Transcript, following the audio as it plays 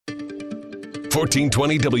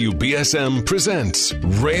1420 WBSM presents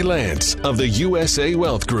Ray Lance of the USA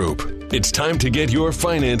Wealth Group. It's time to get your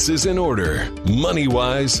finances in order.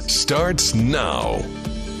 MoneyWise starts now.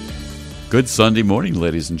 Good Sunday morning,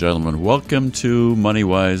 ladies and gentlemen. Welcome to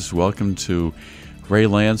MoneyWise. Welcome to Ray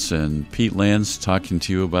Lance and Pete Lance talking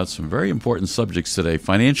to you about some very important subjects today,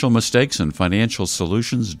 financial mistakes and financial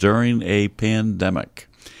solutions during a pandemic.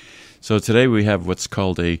 So today we have what's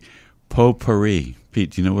called a potpourri.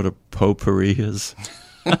 Pete, do you know what a potpourri is?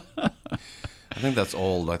 I think that's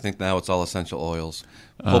old. I think now it's all essential oils.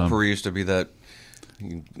 Potpourri used to be that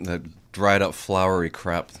dried up flowery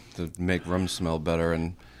crap to make rum smell better,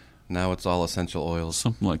 and now it's all essential oils.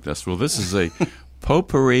 Something like this. Well, this is a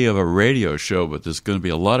potpourri of a radio show, but there's going to be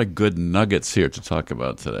a lot of good nuggets here to talk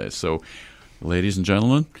about today. So, ladies and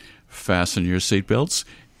gentlemen, fasten your seatbelts.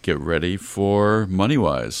 Get ready for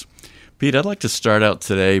MoneyWise. Pete, I'd like to start out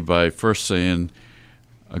today by first saying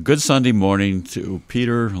a good Sunday morning to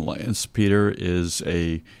Peter Lance. Peter is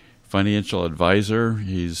a financial advisor.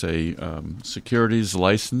 He's a securities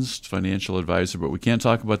licensed financial advisor, but we can't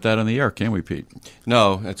talk about that on the air, can we, Pete?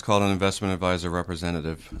 No, it's called an investment advisor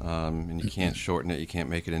representative, and you can't shorten it. You can't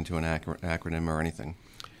make it into an acronym or anything.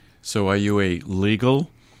 So are you a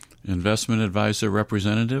legal investment advisor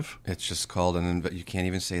representative? It's just called you can't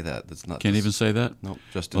even say that. That's not. Can't even say that? Nope,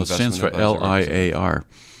 just well, it investment stands for LIAR.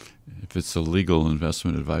 If it's a legal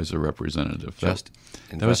investment advisor representative. That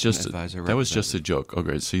was just a joke.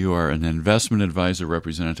 Okay, so you are an investment advisor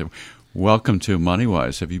representative. Welcome to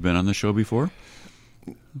MoneyWise. Have you been on the show before?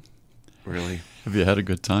 Really? Have you had a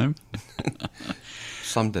good time?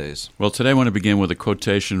 Some days. Well, today I want to begin with a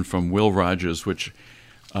quotation from Will Rogers, which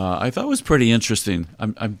I thought was pretty interesting.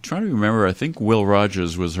 I'm trying to remember. I think Will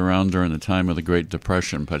Rogers was around during the time of the Great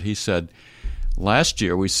Depression, but he said, last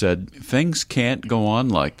year we said, things can't go on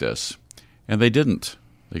like this. And they didn't.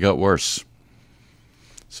 They got worse.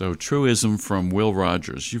 So, truism from Will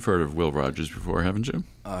Rogers. You've heard of Will Rogers before, haven't you?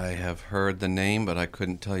 I have heard the name, but I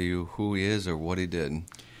couldn't tell you who he is or what he did.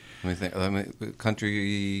 Let me think.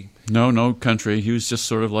 Country? No country. He was just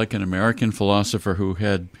sort of like an American philosopher who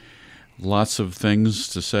had lots of things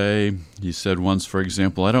to say. He said once, for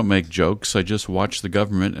example, I don't make jokes. I just watch the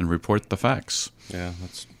government and report the facts. Yeah,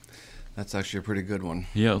 that's actually a pretty good one.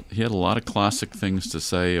 Yeah, he had a lot of classic things to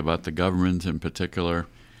say about the government in particular.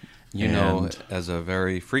 You know, as a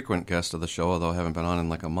very frequent guest of the show, although I haven't been on in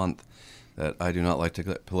like a month, that I do not like to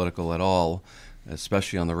get political at all,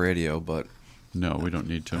 especially on the radio, but no, we don't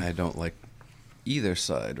need to. I don't like either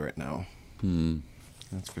side right now.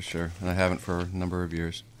 That's for sure. And I haven't for a number of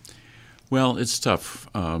years. Well, it's tough,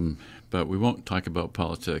 but we won't talk about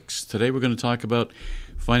politics. Today we're going to talk about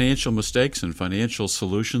financial mistakes and financial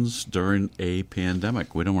solutions during a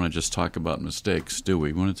pandemic. We don't want to just talk about mistakes, do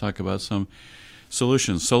we? We want to talk about some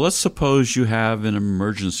solutions. So let's suppose you have an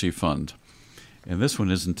emergency fund. And this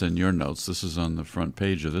one isn't in your notes. This is on the front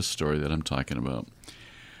page of this story that I'm talking about.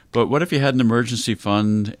 But what if you had an emergency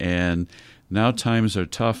fund and now times are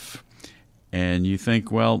tough and you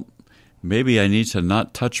think, well, maybe I need to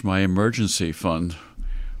not touch my emergency fund?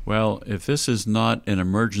 Well, if this is not an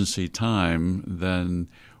emergency time, then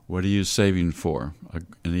what are you saving for?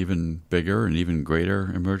 An even bigger and even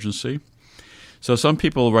greater emergency? So some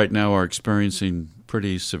people right now are experiencing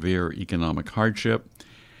pretty severe economic hardship,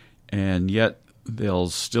 and yet they'll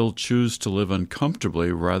still choose to live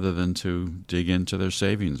uncomfortably rather than to dig into their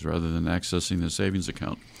savings, rather than accessing their savings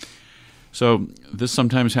account. So this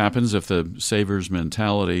sometimes happens if the saver's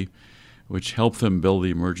mentality, which helped them build the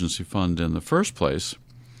emergency fund in the first place,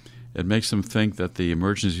 it makes them think that the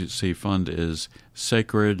emergency fund is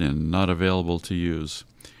sacred and not available to use.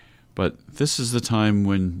 But this is the time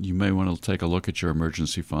when you may want to take a look at your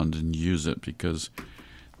emergency fund and use it because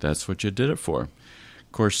that's what you did it for.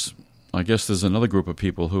 Of course, I guess there's another group of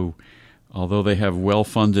people who, although they have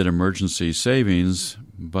well-funded emergency savings,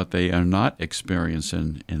 but they are not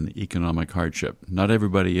experiencing an economic hardship. Not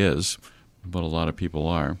everybody is, but a lot of people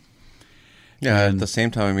are. Yeah, at the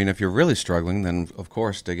same time, I mean, if you're really struggling, then of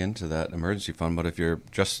course dig into that emergency fund. But if you're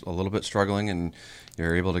just a little bit struggling and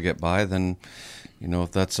you're able to get by, then,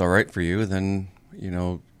 if that's all right for you, then,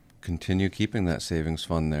 continue keeping that savings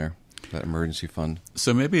fund there, that emergency fund.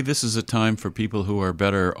 So maybe this is a time for people who are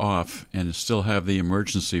better off and still have the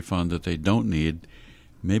emergency fund that they don't need.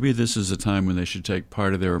 Maybe this is a time when they should take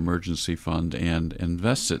part of their emergency fund and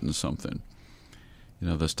invest it in something.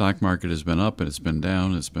 The stock market has been up and it's been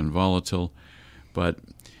down, it's been volatile. But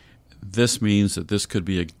this means that this could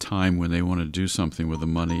be a time when they want to do something with the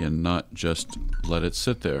money and not just let it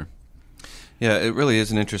sit there. Yeah, it really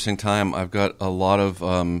is an interesting time. I've got a lot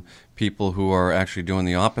of people who are actually doing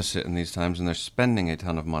the opposite in these times, and they're spending a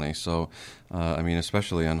ton of money. So, I mean,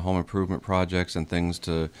 especially on home improvement projects and things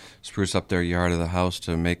to spruce up their yard or the house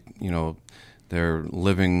to make, their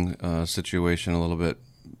living situation a little bit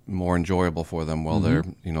more enjoyable for them while they're,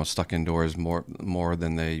 stuck indoors more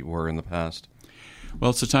than they were in the past.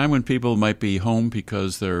 Well, it's a time when people might be home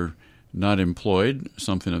because they're not employed,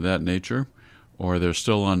 something of that nature, or they're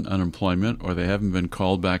still on unemployment, or they haven't been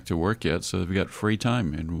called back to work yet, so they've got free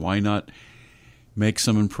time. And why not make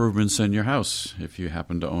some improvements in your house if you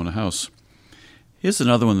happen to own a house? Here's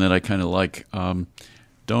another one that I kind of like.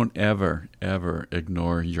 Don't ever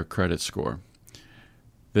ignore your credit score.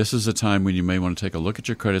 This is a time when you may want to take a look at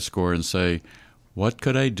your credit score and say, what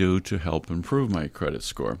could I do to help improve my credit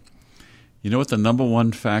score? You know what the number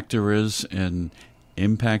one factor is in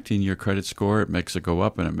impacting your credit score? It makes it go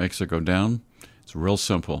up and it makes it go down. It's real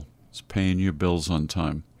simple. It's paying your bills on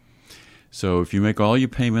time. So if you make all your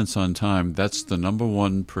payments on time, that's the number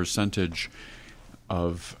one percentage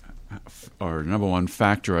or number one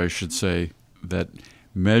factor, I should say, that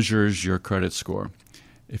measures your credit score.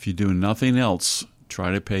 If you do nothing else,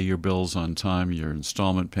 try to pay your bills on time, your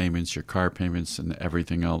installment payments, your car payments, and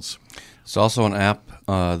everything else. It's also an app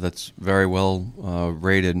that's very well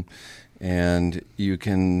rated, and you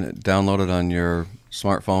can download it on your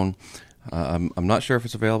smartphone. I'm not sure if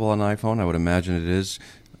it's available on iPhone. I would imagine it is,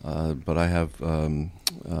 but I have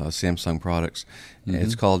Samsung products. Mm-hmm.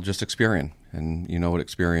 It's called just Experian, and you know what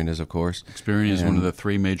Experian is, of course. Experian is one of the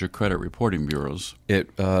 3 major credit reporting bureaus.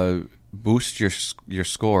 It boosts your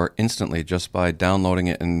score instantly just by downloading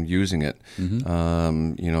it and using it.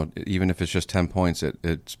 Mm-hmm. Even if it's just 10 points,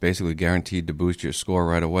 it's basically guaranteed to boost your score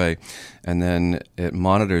right away. And then it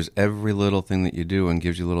monitors every little thing that you do and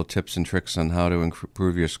gives you little tips and tricks on how to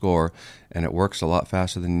improve your score. And it works a lot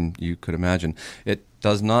faster than you could imagine. It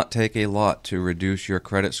does not take a lot to reduce your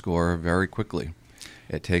credit score very quickly.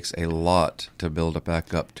 It takes a lot to build it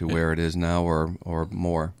back up to where it is now or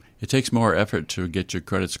more. It takes more effort to get your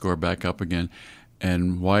credit score back up again.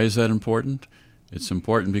 And why is that important? It's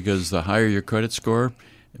important because the higher your credit score,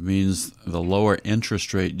 it means the lower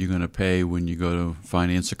interest rate you're going to pay when you go to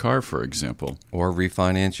finance a car, for example. Or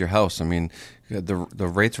refinance your house. I mean, the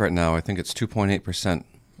rates right now, I think it's 2.8%.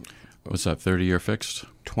 What's that, 30-year fixed?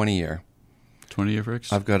 20-year. 20-year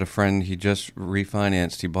fixed? I've got a friend, he just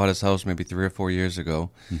refinanced. He bought his house maybe 3 or 4 years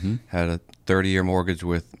ago, had a 30-year mortgage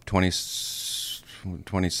with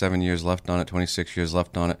 27 years left on it, 26 years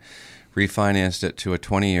left on it, refinanced it to a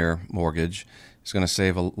 20-year mortgage. He's going to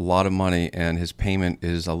save a lot of money, and his payment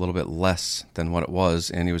is a little bit less than what it was,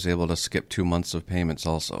 and he was able to skip 2 months of payments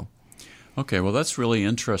also. Okay, well, that's really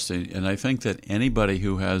interesting, and I think that anybody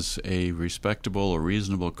who has a respectable or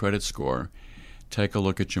reasonable credit score, take a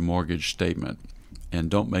look at your mortgage statement, and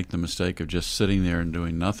don't make the mistake of just sitting there and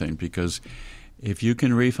doing nothing, because if you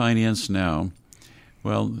can refinance now,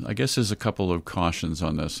 well, I guess there's a couple of cautions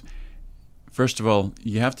on this. First of all,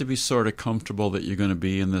 you have to be sort of comfortable that you're going to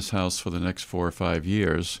be in this house for the next 4 or 5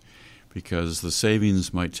 years, because the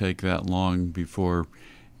savings might take that long before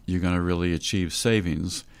you're going to really achieve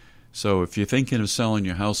savings. So if you're thinking of selling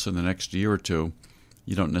your house in the next year or two,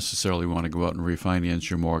 you don't necessarily want to go out and refinance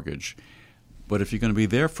your mortgage. But if you're going to be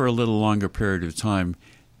there for a little longer period of time,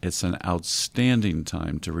 it's an outstanding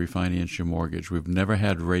time to refinance your mortgage. We've never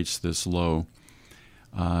had rates this low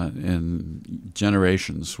in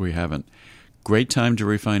generations. We haven't. Great time to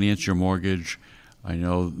refinance your mortgage. I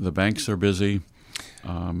know the banks are busy.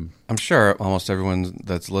 I'm sure almost everyone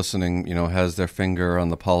that's listening, has their finger on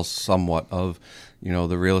the pulse somewhat of,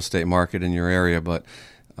 the real estate market in your area, but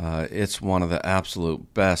it's one of the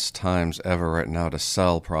absolute best times ever right now to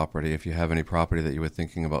sell property if you have any property that you were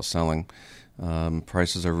thinking about selling.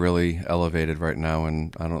 Prices are really elevated right now,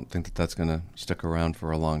 and I don't think that that's going to stick around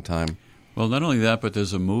for a long time. Well, not only that, but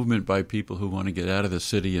there's a movement by people who want to get out of the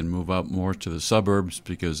city and move out more to the suburbs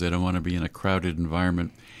because they don't want to be in a crowded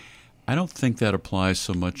environment. I don't think that applies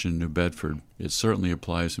so much in New Bedford. It certainly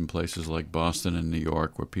applies in places like Boston and New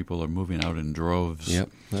York where people are moving out in droves.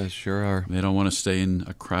 Yep, they sure are. They don't want to stay in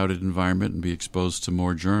a crowded environment and be exposed to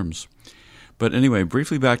more germs. But anyway,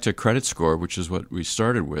 briefly back to credit score, which is what we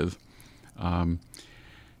started with.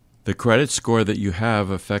 The credit score that you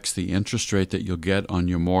have affects the interest rate that you'll get on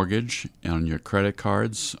your mortgage, on your credit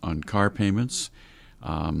cards, on car payments,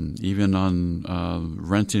 even on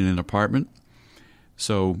renting an apartment.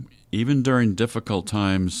 So even during difficult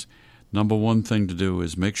times, number one thing to do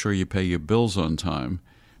is make sure you pay your bills on time,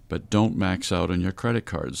 but don't max out on your credit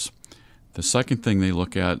cards. The second thing they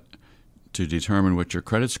look at to determine what your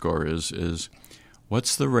credit score is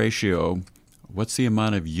what's the ratio what's the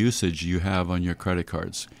amount of usage you have on your credit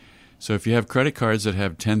cards. So if you have credit cards that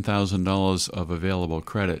have $10,000 of available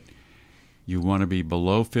credit, you want to be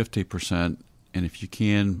below 50%, and if you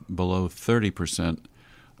can, below 30%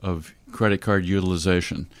 of credit card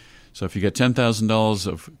utilization. So if you get $10,000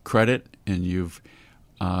 of credit and you've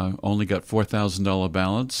only got $4,000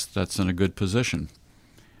 balance, that's in a good position.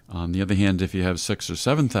 On the other hand, if you have $6,000 or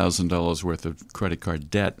 $7,000 worth of credit card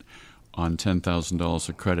debt on $10,000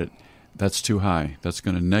 of credit, that's too high. That's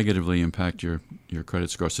going to negatively impact your credit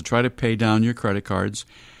score. So try to pay down your credit cards.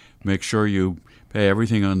 Make sure you pay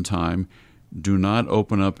everything on time. Do not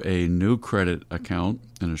open up a new credit account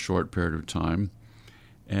in a short period of time.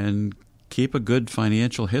 And keep a good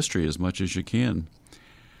financial history as much as you can.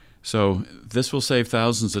 So this will save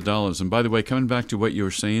thousands of dollars. And by the way, coming back to what you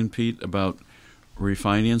were saying, Pete, about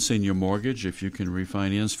refinancing your mortgage, if you can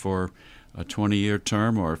refinance for a 20-year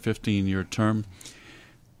term or a 15-year term,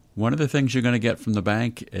 one of the things you're going to get from the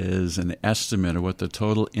bank is an estimate of what the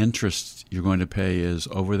total interest you're going to pay is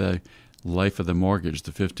over the life of the mortgage,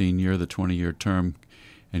 the 15-year, the 20-year term,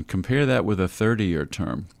 and compare that with a 30-year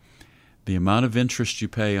term. The amount of interest you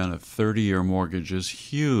pay on a 30-year mortgage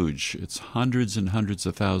is huge. It's hundreds and hundreds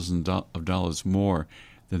of thousands of dollars more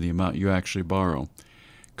than the amount you actually borrow.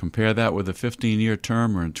 Compare that with a 15-year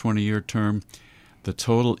term or a 20-year term. The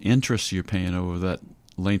total interest you're paying over that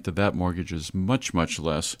length of that mortgage is much, much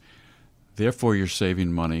less. Therefore, you're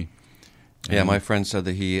saving money. Yeah, my friend said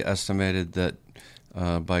that he estimated that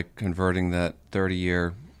by converting that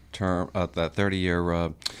 30-year term,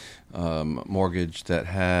 mortgage that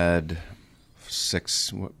had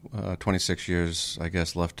 26 years, I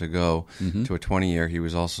guess, left to go, to a 20-year, he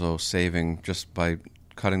was also saving, just by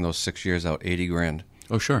cutting those 6 years out, $80,000.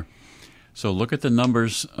 Oh, sure. So look at the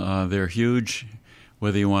numbers. They're huge.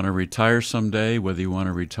 Whether you want to retire someday, whether you want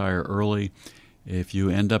to retire early, if you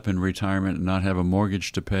end up in retirement and not have a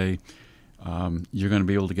mortgage to pay, you're going to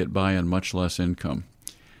be able to get by on much less income.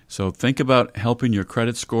 So think about helping your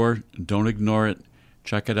credit score. Don't ignore it.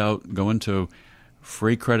 Check it out. Go into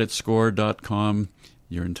freecreditscore.com.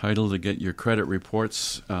 You're entitled to get your credit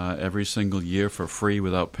reports every single year for free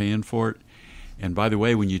without paying for it. And by the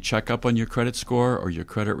way, when you check up on your credit score or your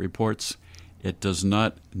credit reports, it does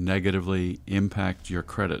not negatively impact your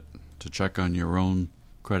credit to check on your own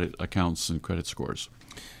credit accounts and credit scores.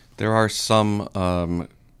 There are some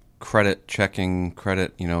credit checking,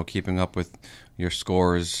 keeping up with your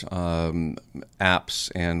scores,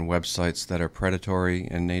 apps and websites that are predatory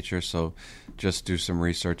in nature. So just do some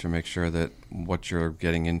research and make sure that what you're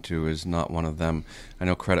getting into is not one of them. I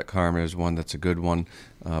know Credit Karma is one that's a good one,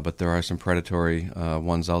 but there are some predatory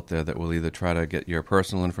ones out there that will either try to get your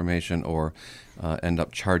personal information or end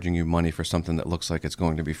up charging you money for something that looks like it's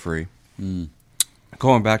going to be free.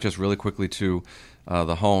 Going back just really quickly to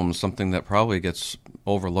the homes, something that probably gets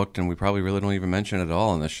overlooked and we probably really don't even mention it at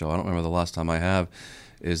all on this show. I don't remember the last time I have,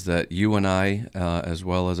 is that you and I, as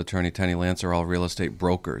well as Attorney Tenny Lance, are all real estate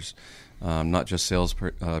brokers, not just sales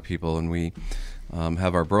people. And we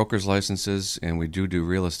have our broker's licenses, and we do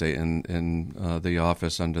real estate in the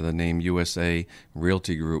office under the name USA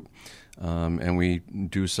Realty Group. And we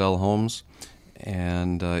do sell homes.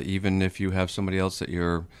 And even if you have somebody else that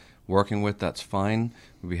you're working with, that's fine.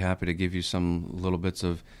 We'd be happy to give you some little bits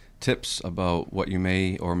of tips about what you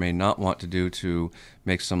may or may not want to do to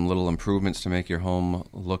make some little improvements to make your home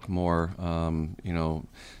look more,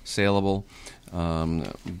 saleable,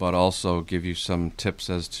 but also give you some tips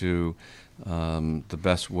as to the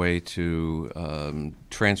best way to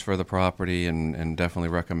transfer the property, and definitely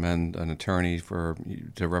recommend an attorney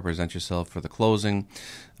to represent yourself for the closing,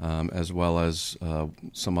 as well as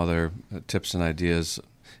some other tips and ideas,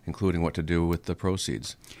 including what to do with the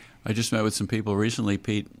proceeds. I just met with some people recently,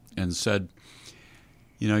 Pete, and said,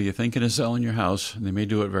 you're thinking of selling your house, and they may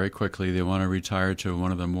do it very quickly. They want to retire to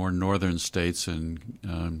one of the more northern states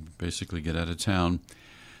and basically get out of town.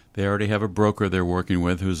 They already have a broker they're working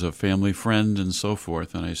with who's a family friend and so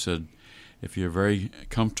forth. And I said, if you're very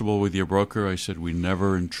comfortable with your broker, I said, we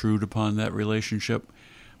never intrude upon that relationship.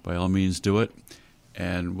 By all means, do it.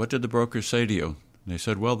 And what did the broker say to you? And they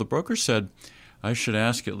said, well, the broker said I should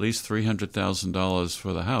ask at least $300,000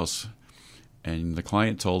 for the house. And the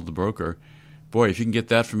client told the broker, boy, if you can get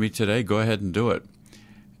that for me today, go ahead and do it.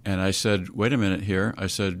 And I said, wait a minute here. I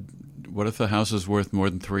said, what if the house is worth more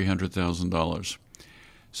than $300,000?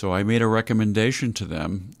 So I made a recommendation to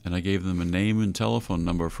them, and I gave them a name and telephone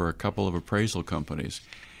number for a couple of appraisal companies.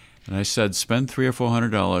 And I said, spend $300 or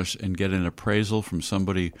 $400 and get an appraisal from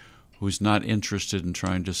somebody who's not interested in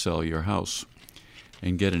trying to sell your house,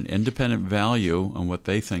 and get an independent value on what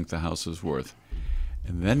they think the house is worth.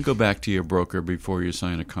 And then go back to your broker before you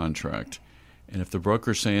sign a contract And if the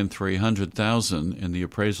broker's saying $300,000 and the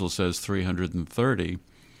appraisal says $330,000,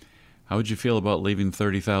 how would you feel about leaving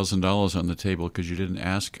 $30,000 on the table because you didn't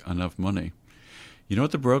ask enough money? You know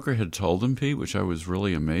what the broker had told him, Pete, which I was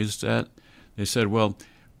really amazed at? They said, well,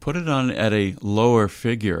 put it on at a lower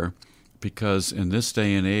figure because in this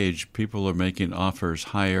day and age, people are making offers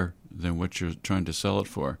higher than what you're trying to sell it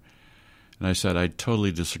for. And I said, I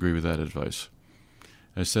totally disagree with that advice.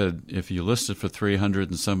 I said, if you list it for $300,000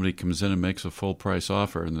 and somebody comes in and makes a full price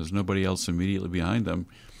offer and there's nobody else immediately behind them,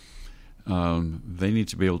 they need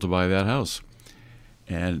to be able to buy that house.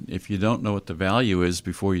 And if you don't know what the value is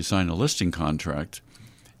before you sign a listing contract,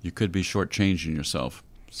 you could be shortchanging yourself.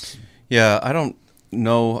 Yeah, I don't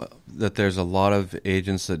know that there's a lot of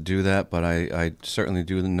agents that do that, but I certainly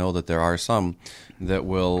do know that there are some that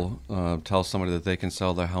will tell somebody that they can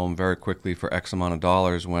sell their home very quickly for X amount of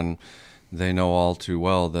dollars when they know all too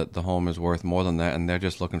well that the home is worth more than that, and they're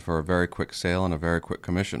just looking for a very quick sale and a very quick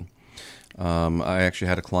commission. I actually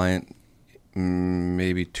had a client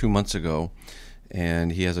maybe 2 months ago,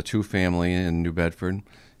 and he has a two-family in New Bedford,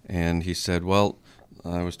 and he said, well,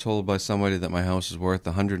 I was told by somebody that my house is worth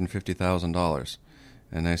 $150,000.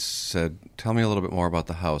 And I said, tell me a little bit more about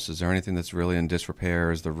the house. Is there anything that's really in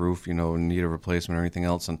disrepair? Is the roof, need a replacement or anything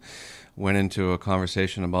else? And went into a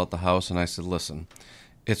conversation about the house, and I said, listen,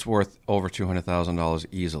 it's worth over $200,000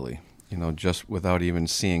 easily, just without even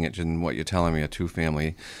seeing it in what you're telling me, a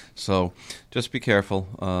two-family. So just be careful.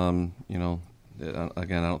 Again,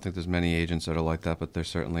 I don't think there's many agents that are like that, but they're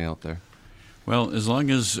certainly out there. Well, as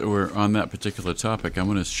long as we're on that particular topic, I'm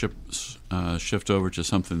going to shift over to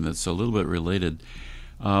something that's a little bit related.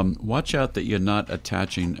 Watch out that you're not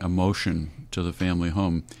attaching emotion to the family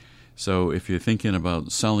home. So if you're thinking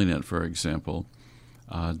about selling it, for example,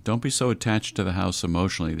 don't be so attached to the house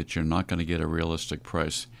emotionally that you're not going to get a realistic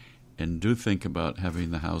price. And do think about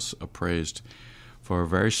having the house appraised for a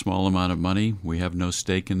very small amount of money. We have no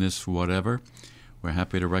stake in this whatever. We're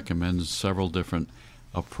happy to recommend several different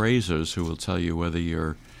appraisers who will tell you whether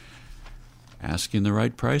you're asking the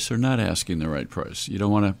right price or not asking the right price. You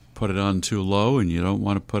don't want to put it on too low, and you don't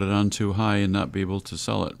want to put it on too high and not be able to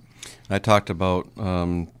sell it. I talked about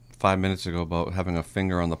 5 minutes ago about having a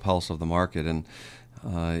finger on the pulse of the market, and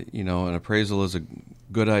an appraisal is a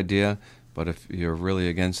good idea, but if you're really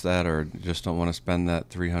against that or just don't want to spend that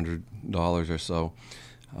 $300 or so,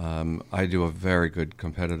 I do a very good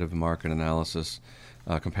comparative market analysis,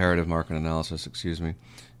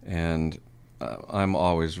 and I'm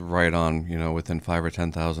always right on, within $5,000 or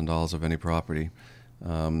 $10,000 of any property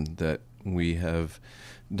that we have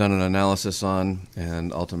done an analysis on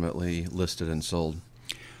and ultimately listed and sold.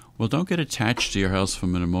 Well, don't get attached to your house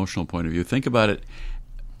from an emotional point of view. Think about it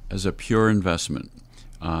as a pure investment.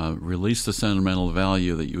 Release the sentimental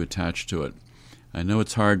value that you attach to it. I know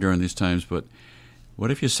it's hard during these times, but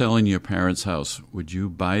what if you're selling your parents' house? Would you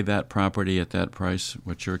buy that property at that price?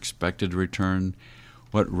 What's your expected return?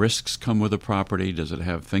 What risks come with a property? Does it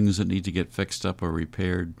have things that need to get fixed up or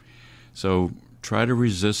repaired? So try to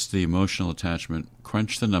resist the emotional attachment,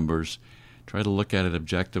 crunch the numbers, try to look at it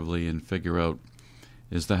objectively and figure out,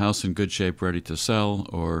 is the house in good shape, ready to sell,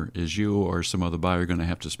 or is you or some other buyer going to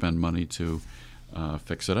have to spend money to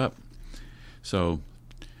fix it up? So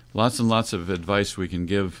lots and lots of advice we can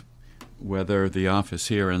give whether the office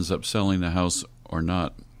here ends up selling the house or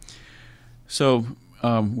not. So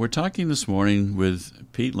we're talking this morning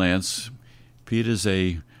with Pete Lance. Pete is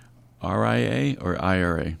a RIA or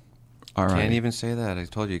IRA? Can't even say that. I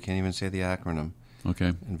told you can't even say the acronym.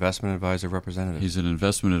 Okay. Investment Advisor Representative. He's an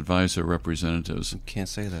Investment Advisor Representative. Can't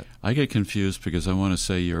say that. I get confused because I want to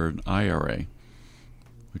say you're an IRA,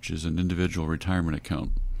 which is an individual retirement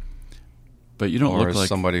account. But you don't look like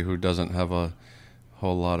somebody who doesn't have a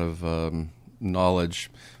whole lot of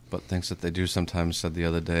knowledge, but thinks that they do sometimes. Said the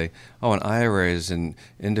other day, an IRA is an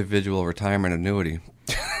individual retirement annuity.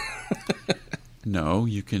 No,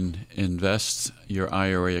 you can invest your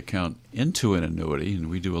IRA account into an annuity, and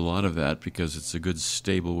we do a lot of that because it's a good,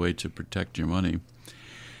 stable way to protect your money.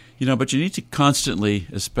 But you need to constantly,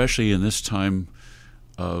 especially in this time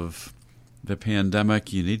of the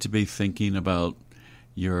pandemic, you need to be thinking about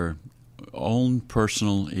your own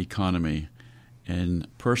personal economy and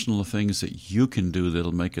personal things that you can do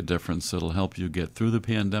that'll make a difference, that'll help you get through the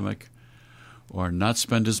pandemic or not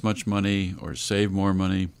spend as much money or save more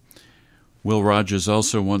money. Will Rogers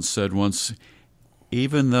also said once,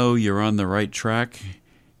 even though you're on the right track,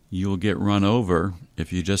 you'll get run over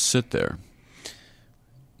if you just sit there.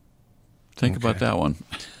 Think about that one.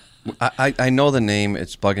 I know the name.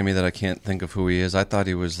 It's bugging me that I can't think of who he is. I thought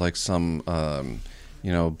he was like some,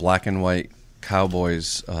 black and white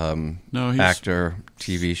Cowboys actor,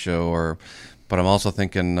 TV show, But I'm also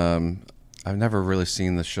thinking, I've never really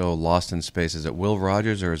seen the show Lost in Space. Is it Will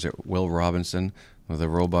Rogers or is it Will Robinson? With the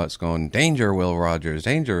robots going, "Danger, Will Rogers,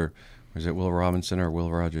 danger." Or is it Will Robinson or Will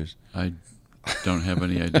Rogers? I don't have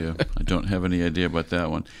any idea. I don't have any idea about that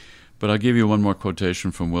one. But I'll give you one more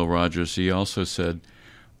quotation from Will Rogers. He also said,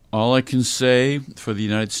 "All I can say for the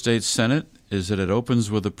United States Senate is that it opens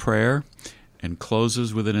with a prayer and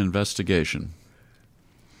closes with an investigation."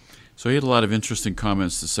 So he had a lot of interesting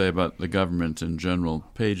comments to say about the government in general,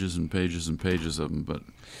 pages and pages and pages of them, but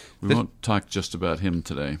we won't talk just about him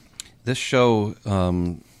today. This show,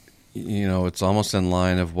 it's almost in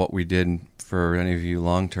line of what we did for any of you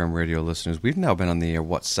long-term radio listeners. We've now been on the air,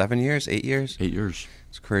 7 years, 8 years? 8 years.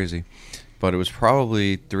 It's crazy. But it was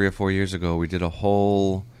probably 3 or 4 years ago, we did a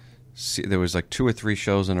whole, there was like 2 or 3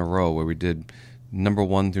 shows in a row where we did number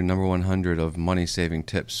 1 through number 100 of money-saving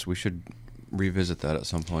tips. We should revisit that at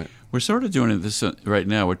some point. We're sort of doing this right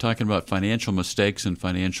now. We're talking about financial mistakes and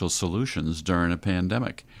financial solutions during a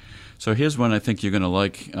pandemic. So here's one I think you're going to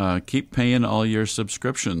like. Keep paying all your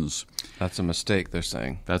subscriptions. That's a mistake, they're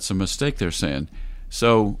saying. That's a mistake, they're saying.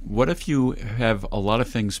 So what if you have a lot of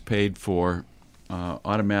things paid for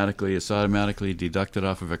automatically? It's automatically deducted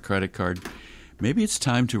off of a credit card. Maybe it's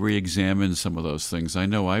time to re-examine some of those things. I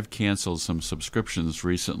know I've canceled some subscriptions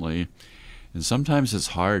recently, and sometimes it's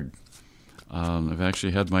hard. I've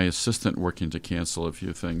actually had my assistant working to cancel a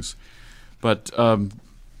few things. But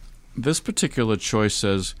this particular choice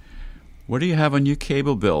says, what do you have on your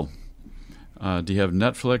cable bill? Do you have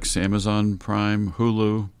Netflix, Amazon Prime,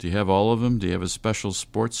 Hulu? Do you have all of them? Do you have a special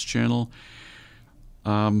sports channel?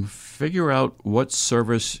 Figure out what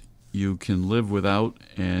service you can live without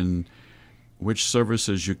and which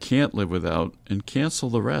services you can't live without, and cancel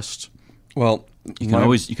the rest. Well, you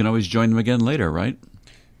can always join them again later, right?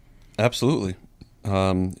 Absolutely.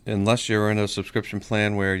 Unless you're in a subscription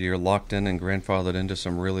plan where you're locked in and grandfathered into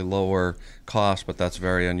some really lower cost, but that's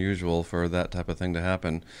very unusual for that type of thing to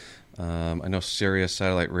happen. I know Sirius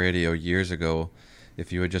Satellite Radio years ago,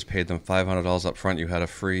 if you had just paid them $500 up front, you had a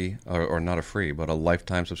free, or not a free, but a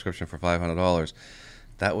lifetime subscription for $500.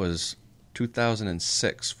 That was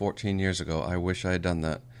 2006, 14 years ago. I wish I had done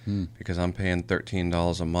that because I'm paying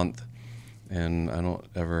 $13 a month. And I don't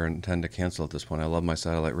ever intend to cancel at this point. I love my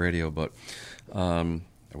satellite radio, but I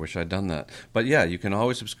wish I'd done that. But yeah, you can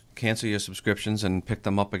always cancel your subscriptions and pick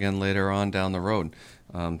them up again later on down the road.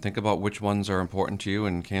 Think about which ones are important to you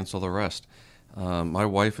and cancel the rest. My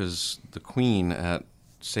wife is the queen at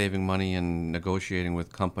saving money and negotiating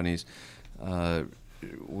with companies.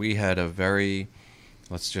 We had a very,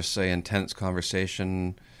 let's just say, intense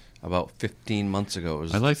conversation about 15 months ago.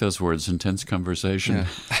 I like those words, intense conversation.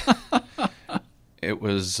 Yeah. It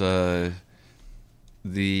was the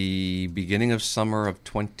beginning of summer of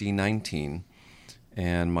 2019,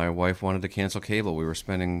 and my wife wanted to cancel cable. We were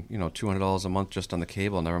spending, $200 a month just on the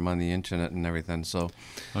cable, never mind the internet and everything. So,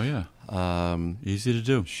 oh yeah, easy to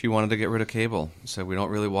do. She wanted to get rid of cable. So we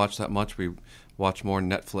don't really watch that much. We watch more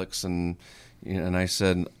Netflix, and I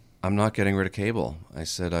said, I'm not getting rid of cable. I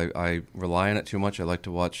said I rely on it too much. I like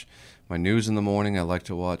to watch my news in the morning. I like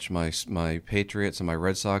to watch my Patriots and my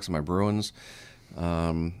Red Sox and my Bruins.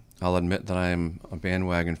 I'll admit that I am a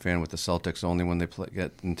bandwagon fan with the Celtics. Only when they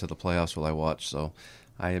get into the playoffs will I watch, so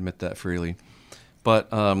I admit that freely. But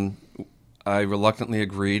I reluctantly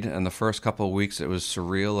agreed, and the first couple of weeks it was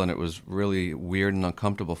surreal and it was really weird and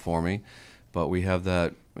uncomfortable for me. But we have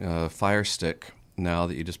that Fire Stick now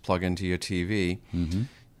that you just plug into your TV,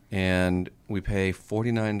 and we pay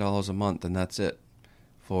 $49 a month, and that's it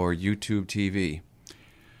for YouTube TV.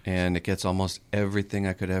 And it gets almost everything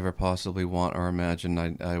I could ever possibly want or imagine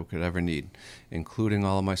I could ever need, including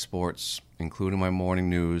all of my sports, including my morning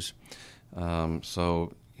news.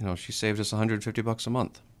 So, she saved us $150 a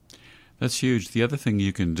month. That's huge. The other thing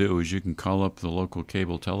you can do is you can call up the local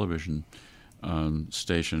cable television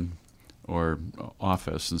station or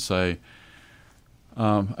office and say,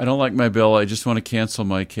 I don't like my bill. I just want to cancel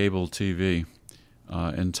my cable TV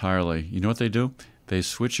entirely. You know what they do? They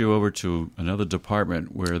switch you over to another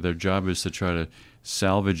department where their job is to try to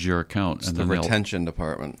salvage your account. It's the retention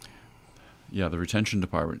department. Yeah, the retention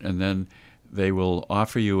department. And then they will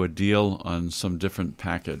offer you a deal on some different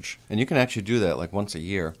package. And you can actually do that like once a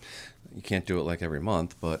year. You can't do it like every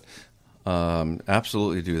month, but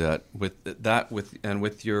absolutely do that.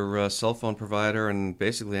 With your cell phone provider and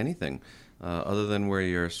basically anything. Other than where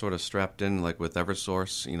you're sort of strapped in, like with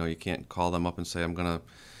Eversource, you can't call them up and say, I'm going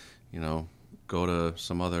to, go to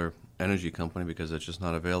some other energy company because it's just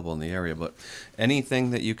not available in the area. But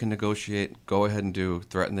anything that you can negotiate, go ahead and do.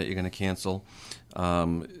 Threaten that you're going to cancel.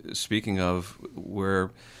 Speaking of,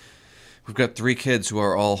 we're we've got 3 kids who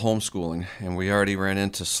are all homeschooling, and we already ran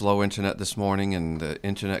into slow internet this morning and the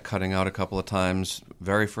internet cutting out a couple of times.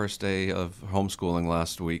 Very first day of homeschooling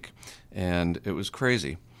last week, and it was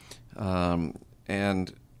crazy.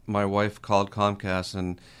 And my wife called Comcast,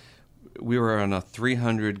 and we were on a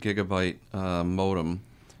 300 gigabyte modem,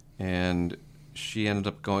 and she ended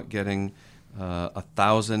up getting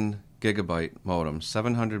 1,000 gigabyte modem,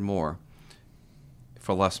 700 more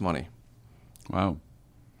for less money. Wow.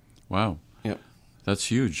 Yep. That's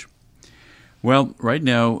huge. Well, right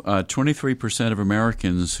now, 23% of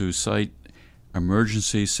Americans who cite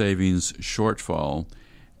emergency savings shortfall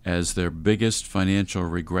as their biggest financial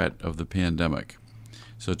regret of the pandemic.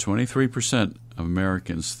 So 23% of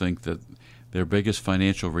Americans think that their biggest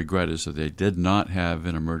financial regret is that they did not have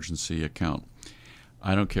an emergency account.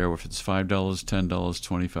 I don't care if it's $5, $10,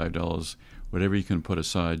 $25, whatever you can put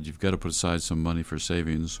aside. You've got to put aside some money for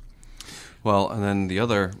savings. Well, and then the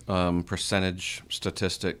other percentage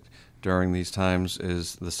statistic during these times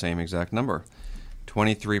is the same exact number.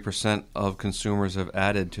 23% of consumers have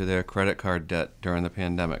added to their credit card debt during the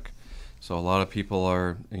pandemic. So a lot of people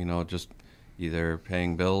are, just either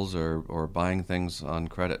paying bills or buying things on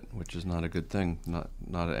credit, which is not a good thing,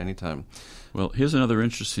 not at any time. Well, here's another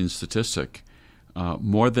interesting statistic.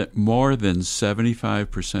 More than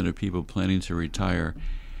 75% of people planning to retire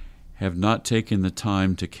have not taken the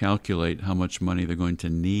time to calculate how much money they're going to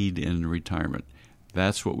need in retirement.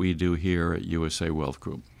 That's what we do here at USA Wealth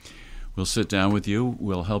Group. We'll sit down with you.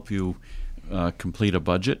 We'll help you complete a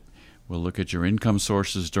budget. We'll look at your income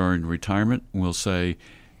sources during retirement. We'll say,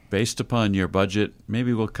 based upon your budget,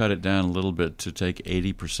 maybe we'll cut it down a little bit to take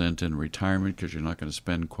 80% in retirement because you're not going to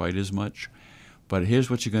spend quite as much. But here's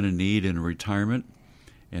what you're going to need in retirement,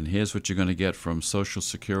 and here's what you're going to get from Social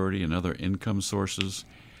Security and other income sources.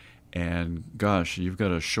 And gosh, you've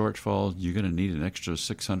got a shortfall. You're going to need an extra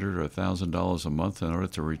 $600 or $1,000 a month in order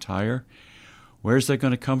to retire. Where's that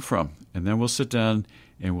going to come from? And then we'll sit down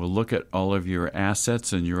and we'll look at all of your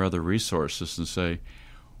assets and your other resources and say,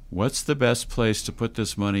 what's the best place to put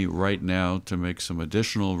this money right now to make some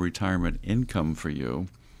additional retirement income for you?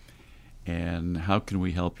 And how can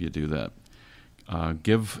we help you do that?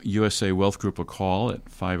 Give USA Wealth Group a call at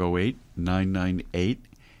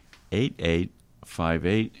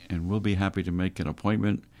 508-998-8858, and we'll be happy to make an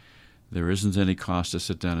appointment. There isn't any cost to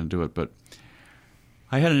sit down and do it. But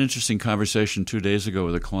I had an interesting conversation 2 days ago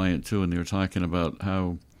with a client, too, and they were talking about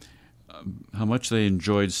how much they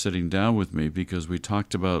enjoyed sitting down with me because we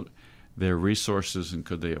talked about their resources and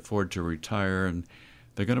could they afford to retire, and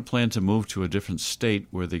they're going to plan to move to a different state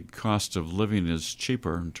where the cost of living is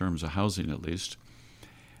cheaper, in terms of housing at least.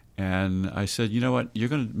 And I said, you know what, you're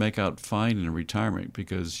going to make out fine in retirement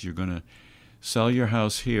because you're going to sell your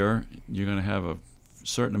house here. You're going to have a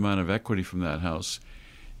certain amount of equity from that house.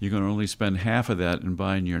 You're going to only spend half of that in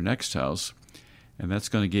buying your next house, and that's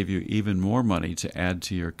going to give you even more money to add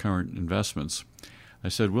to your current investments. I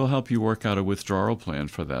said, we'll help you work out a withdrawal plan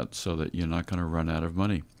for that so that you're not going to run out of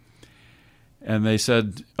money. And they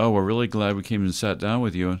said, oh, we're really glad we came and sat down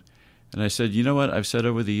with you. And I said, you know what I've said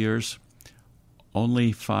over the years?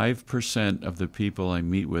 Only 5% of the people I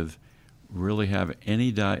meet with really have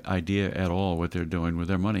any idea at all what they're doing with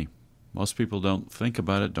their money. Most people don't think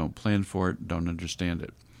about it, don't plan for it, don't understand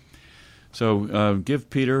it. So give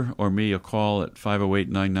Peter or me a call at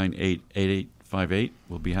 508-998-8858.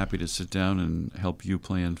 We'll be happy to sit down and help you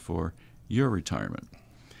plan for your retirement.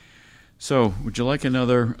 So, would you like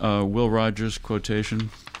another Will Rogers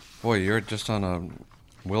quotation? Boy, you're just on a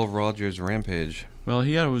Will Rogers rampage. Well,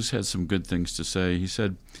 he always had some good things to say. He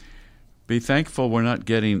said, be thankful we're not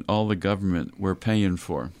getting all the government we're paying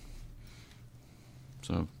for.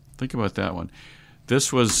 So, think about that one.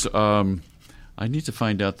 This was, I need to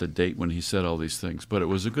find out the date when he said all these things, but it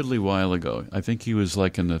was a goodly while ago. I think he was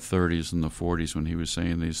like in the 30s and the 40s when he was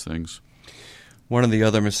saying these things. One of the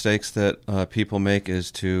other mistakes that people make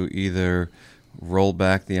is to either roll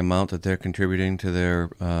back the amount that they're contributing to their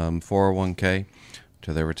 401k,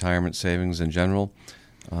 to their retirement savings in general,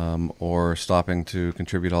 or stopping to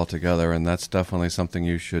contribute altogether. And that's definitely something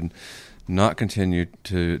you should not continue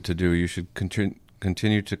to do. You should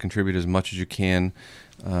continue to contribute as much as you can.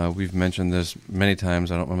 We've mentioned this many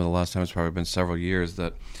times. I don't remember the last time. It's probably been several years.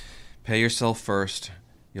 That pay yourself first.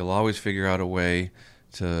 You'll always figure out a way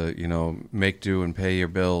to, make do and pay your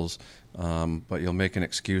bills, but you'll make an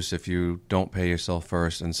excuse if you don't pay yourself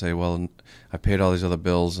first and say, well, I paid all these other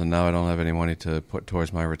bills and now I don't have any money to put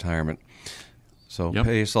towards my retirement. So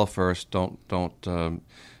Pay yourself first. Don't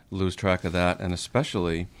lose track of that, and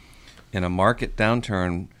especially in a market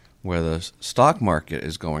downturn where the stock market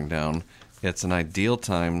is going down, it's an ideal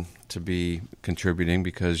time to be contributing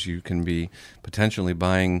because you can be potentially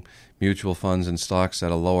buying mutual funds and stocks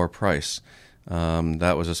at a lower price.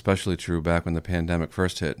 That was especially true back when the pandemic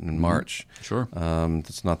first hit in March. Sure.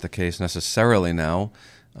 That's not the case necessarily now.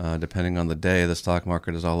 Depending on the day, the stock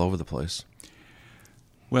market is all over the place.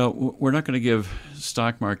 Well, we're not going to give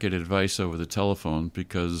stock market advice over the telephone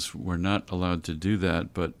because we're not allowed to do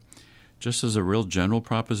that. But just as a real general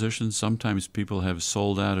proposition, sometimes people have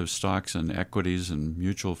sold out of stocks and equities and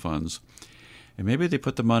mutual funds, and maybe they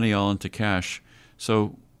put the money all into cash.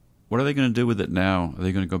 So what are they going to do with it now? Are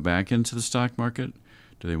they going to go back into the stock market?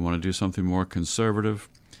 Do they want to do something more conservative?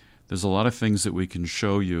 There's a lot of things that we can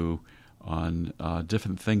show you on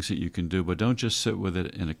different things that you can do, but don't just sit with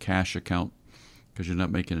it in a cash account because you're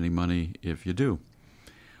not making any money if you do.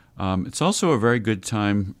 It's also a very good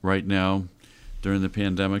time right now during the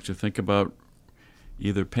pandemic to think about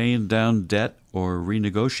either paying down debt or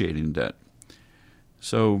renegotiating debt.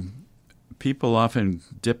 So people often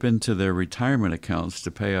dip into their retirement accounts to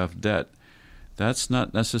pay off debt. That's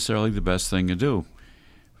not necessarily the best thing to do.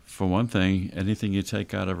 For one thing, anything you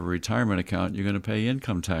take out of a retirement account, you're going to pay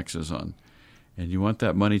income taxes on. And you want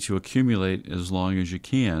that money to accumulate as long as you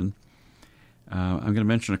can. I'm going to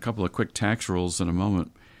mention a couple of quick tax rules in a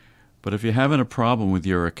moment. But if you're having a problem with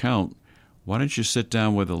your account, why don't you sit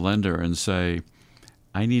down with a lender and say,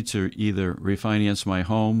 I need to either refinance my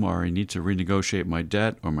home or I need to renegotiate my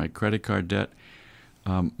debt or my credit card debt.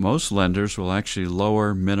 Most lenders will actually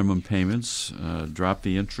lower minimum payments, drop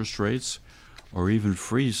the interest rates, or even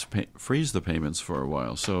freeze the payments for a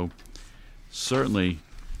while. So certainly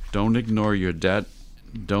don't ignore your debt.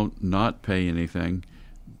 Don't not pay anything.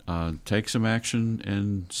 Take some action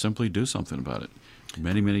and simply do something about it.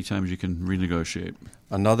 Many, many times you can renegotiate.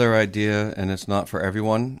 Another idea, and it's not for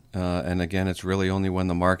everyone, and again, it's really only when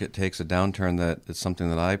the market takes a downturn that it's something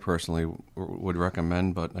that I personally would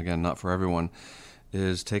recommend, but again, not for everyone,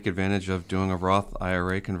 is take advantage of doing a Roth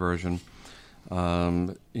IRA conversion.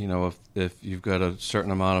 If you've got a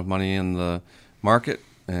certain amount of money in the market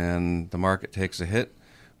and the market takes a hit,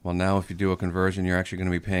 well, now if you do a conversion, you're actually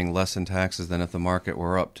going to be paying less in taxes than if the market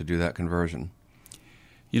were up to do that conversion.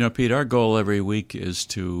 You know, Pete, our goal every week is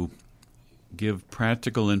to give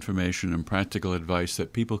practical information and practical advice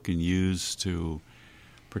that people can use to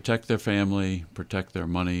protect their family, protect their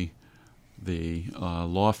money. The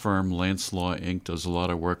law firm Lance Law Inc. does a lot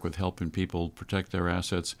of work with helping people protect their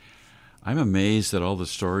assets. I'm amazed at all the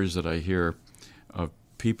stories that I hear of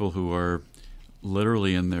people who are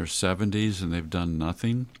literally in their 70s and they've done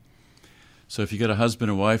nothing. So if you got a husband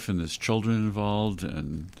and wife and there's children involved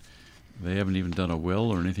and they haven't even done a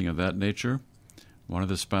will or anything of that nature, one of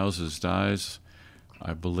the spouses dies,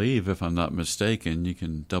 I believe, if I'm not mistaken, you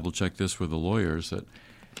can double check this with the lawyers, that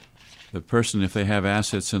the person, if they have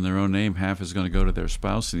assets in their own name, half is going to go to their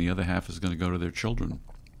spouse and the other half is going to go to their children.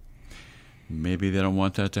 Maybe they don't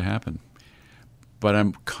want that to happen. But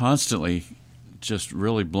I'm constantly just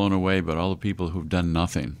really blown away by all the people who've done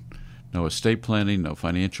nothing. No estate planning, no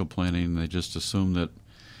financial planning. They just assume that,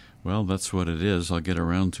 well, that's what it is. I'll get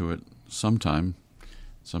around to it sometime.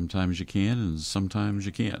 Sometimes you can and sometimes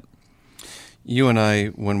you can't. You and I,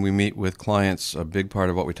 when we meet with clients, a big part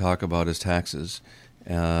of what we talk about is taxes.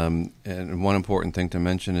 And one important thing to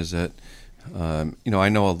mention is that, I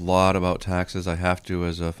know a lot about taxes. I have to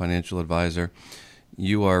as a financial advisor.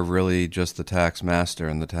 You are really just the tax master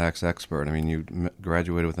and the tax expert. I mean, you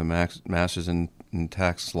graduated with a master's in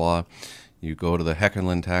tax law. You go to the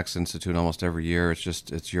Heckerland Tax Institute almost every year.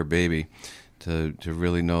 It's your baby to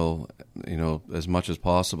really know, as much as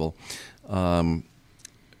possible.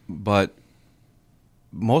 But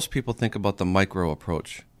most people think about the micro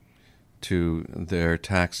approach to their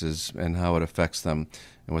taxes and how it affects them.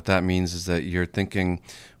 And what that means is that you're thinking,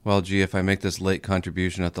 well, gee, if I make this late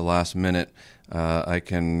contribution at the last minute, I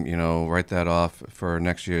can, write that off for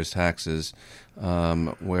next year's taxes.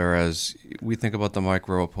 Whereas we think about the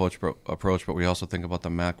micro approach, but we also think about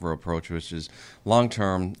the macro approach, which is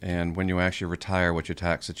long-term, and when you actually retire, what your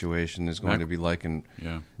tax situation is going to be like.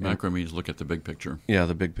 Macro means look at the big picture. Yeah,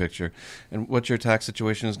 the big picture. And what your tax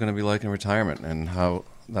situation is going to be like in retirement and how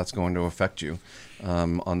that's going to affect you.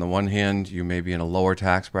 On the one hand, you may be in a lower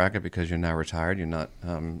tax bracket because you're now retired. You're not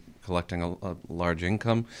collecting a large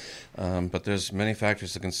income. But there's many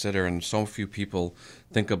factors to consider, and so few people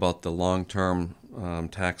think about the long-term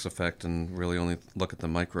tax effect and really only look at the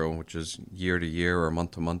micro, which is year to year or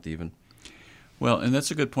month to month even. Well, and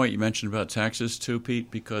that's a good point you mentioned about taxes too, Pete,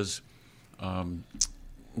 because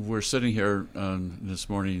we're sitting here this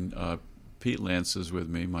morning. Pete Lance is with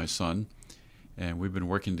me, my son, and we've been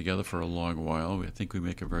working together for a long while. I think we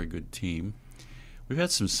make a very good team. we've had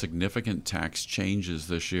some significant tax changes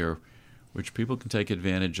this year, which people can take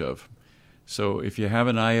advantage of. So if you have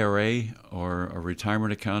an IRA or a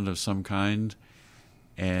retirement account of some kind,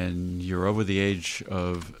 and you're over the age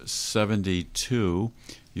of 72,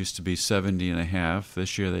 used to be 70 and a half,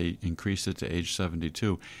 this year they increased it to age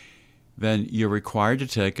 72, then you're required to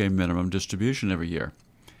take a minimum distribution every year.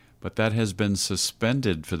 But that has been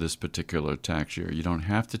suspended for this particular tax year. You don't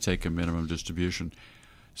have to take a minimum distribution.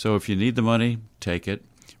 So if you need the money, take it.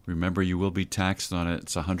 Remember, you will be taxed on it.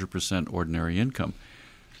 It's 100% ordinary income.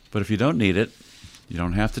 But if you don't need it, you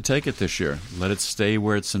don't have to take it this year. Let it stay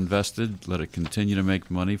where it's invested. Let it continue to make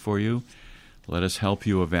money for you. Let us help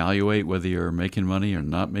you evaluate whether you're making money or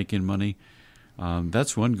not making money.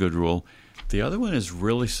 That's one good rule. The other one is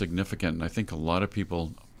really significant, and I think a lot of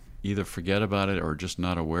people either forget about it or just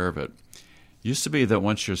not aware of it. It used to be that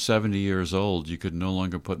once you're 70 years old, you could no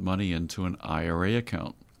longer put money into an IRA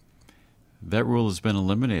account. That rule has been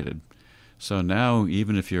eliminated. So now,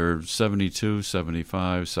 even if you're 72,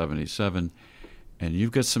 75, 77, and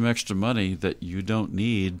you've got some extra money that you don't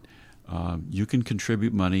need, you can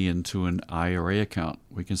contribute money into an IRA account.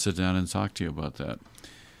 We can sit down and talk to you about that.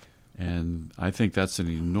 And I think that's an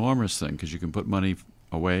enormous thing because you can put money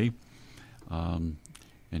away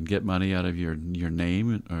and get money out of your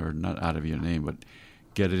name, or not out of your name, but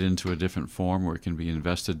get it into a different form where it can be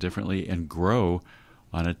invested differently and grow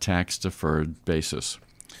on a tax-deferred basis.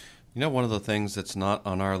 You know, one of the things that's not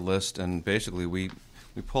on our list, and basically we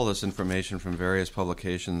pull this information from various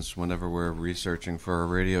publications whenever we're researching for a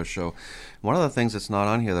radio show. One of the things that's not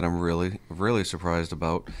on here that I'm really surprised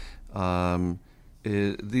about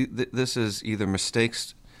is this is either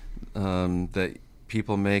mistakes that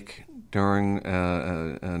people make during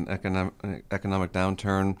an economic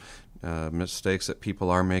downturn, mistakes that people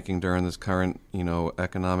are making during this current,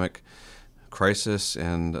 economic crisis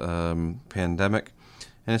and pandemic.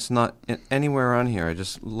 And it's not anywhere on here. I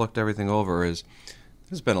just looked everything over.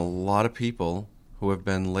 There's been a lot of people who have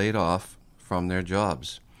been laid off from their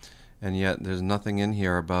jobs, and yet there's nothing in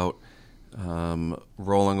here about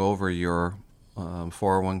rolling over your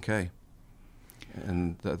 401k.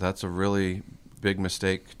 And that's a really big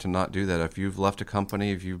mistake to not do that. If you've left a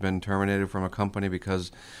company, if you've been terminated from a company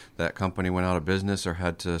because that company went out of business or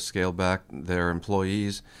had to scale back their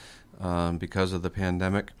employees because of the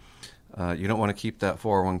pandemic, you don't want to keep that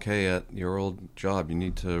 401k at your old job. You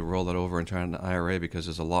need to roll that over and turn it into an IRA because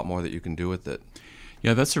there's a lot more that you can do with it.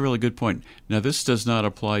 Yeah, that's a really good point. Now, this does not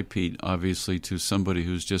apply, Pete, obviously, to somebody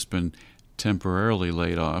who's just been temporarily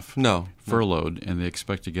laid off, furloughed, and they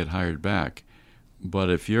expect to get hired back. But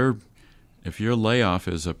if your layoff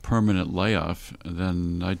is a permanent layoff,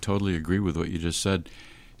 then I totally agree with what you just said.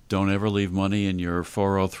 Don't ever leave money in your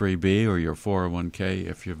 403B or your 401k.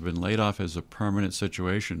 If you've been laid off as a permanent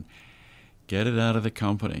situation, get it out of the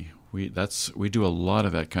company. We do a lot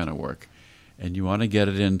of that kind of work. And you want to get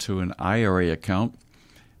it into an IRA account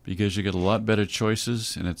because you get a lot better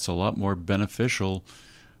choices and it's a lot more beneficial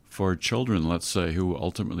for children, let's say, who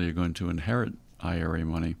ultimately are going to inherit IRA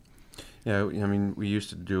money. Yeah, I mean, we used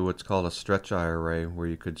to do what's called a stretch IRA, where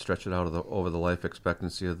you could stretch it out over the life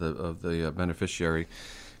expectancy of the beneficiary.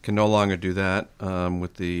 Can no longer do that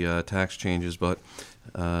with the tax changes, but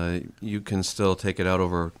you can still take it out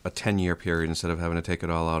over a 10-year period instead of having to take it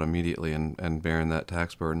all out immediately and bearing that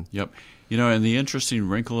tax burden. Yep. And the interesting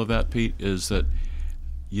wrinkle of that, Pete, is that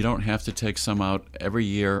you don't have to take some out every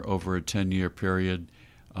year over a 10-year period.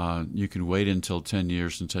 You can wait until 10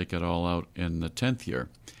 years and take it all out in the 10th year.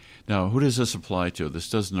 Now, who does this apply to? This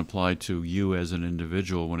doesn't apply to you as an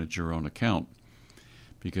individual when it's your own account,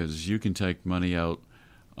 because you can take money out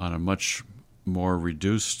on a much more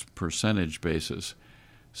reduced percentage basis.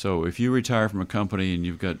 So if you retire from a company and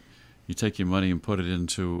you take your money and put it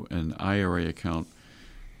into an IRA account,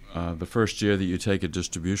 the first year that you take a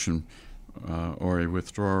distribution or a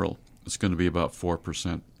withdrawal, it's going to be about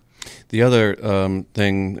 4%. The other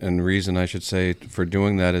thing and reason, I should say, for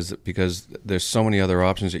doing that is because there's so many other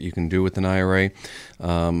options that you can do with an IRA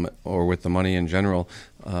or with the money in general.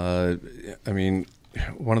 I mean,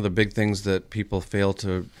 one of the big things that people fail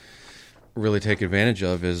to really take advantage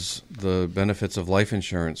of is the benefits of life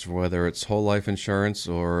insurance, whether it's whole life insurance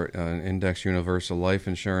or an index universal life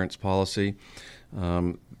insurance policy.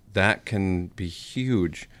 That can be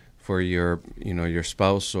huge for your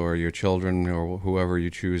spouse or your children or whoever you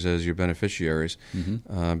choose as your beneficiaries,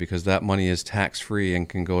 because that money is tax-free and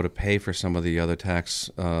can go to pay for some of the other tax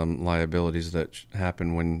liabilities that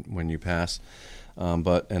happen when you pass.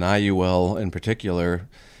 But an IUL in particular,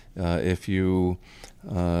 if you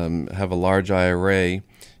have a large IRA,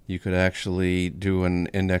 you could actually do an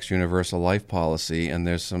index universal life policy, and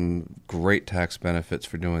there's some great tax benefits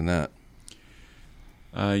for doing that.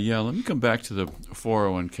 Let me come back to the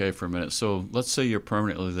 401k for a minute. So let's say you're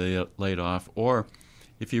permanently laid off, or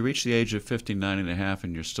if you reach the age of 59 and a half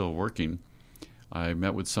and you're still working. I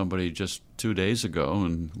met with somebody just 2 days ago,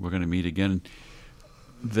 and we're going to meet again.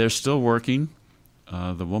 They're still working.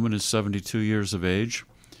 The woman is 72 years of age.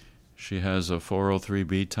 She has a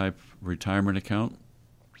 403b type retirement account.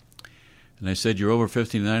 And I said, you're over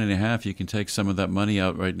 59 and a half, you can take some of that money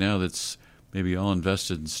out right now that's maybe all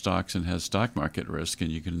invested in stocks and has stock market risk,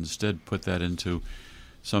 and you can instead put that into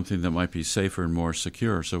something that might be safer and more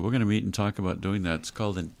secure. So we're going to meet and talk about doing that. It's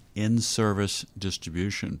called an in-service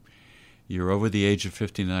distribution. You're over the age of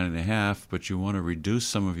 59 and a half, but you want to reduce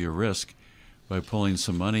some of your risk by pulling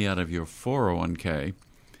some money out of your 401k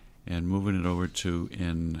and moving it over to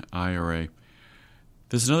an IRA.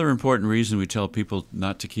 There's another important reason we tell people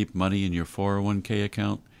not to keep money in your 401k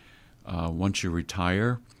account once you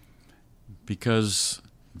retire, because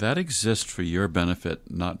that exists for your benefit,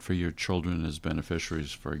 not for your children as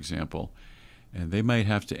beneficiaries, for example. And they might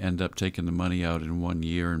have to end up taking the money out in 1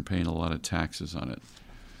 year and paying a lot of taxes on it.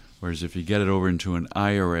 Whereas if you get it over into an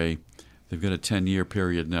IRA, they've got a 10-year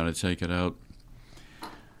period now to take it out.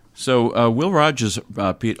 So Will Rogers,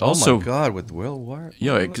 Pete, also... Oh, my God, with Will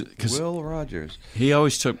Will Rogers. He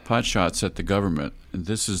always took pot shots at the government. And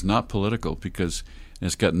this is not political because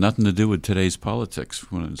it's got nothing to do with today's politics,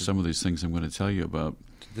 some of these things I'm going to tell you about.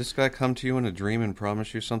 Did this guy come to you in a dream and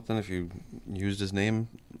promise you something if you used his name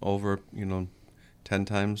over, 10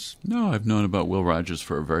 times? No, I've known about Will Rogers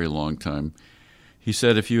for a very long time. He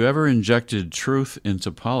said, if you ever injected truth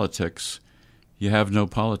into politics, you have no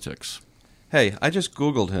politics. Hey, I just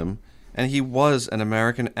Googled him, and he was an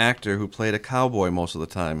American actor who played a cowboy most of the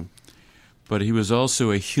time. But he was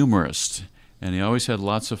also a humorist, and he always had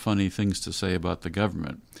lots of funny things to say about the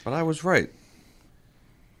government. But I was right.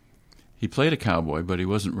 He played a cowboy, but he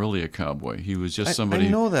wasn't really a cowboy. He was just somebody... I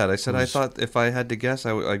know that. I said I thought if I had to guess,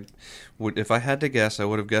 I would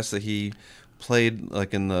have guessed that he played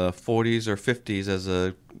like in the 40s or 50s as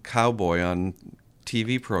a cowboy on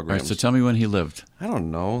TV programs. All right, so tell me when he lived. I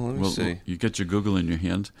don't know. Let me see. You get your Google in your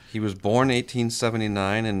hand. He was born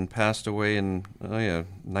 1879 and passed away in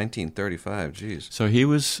 1935. Jeez. So he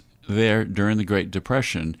was there during the Great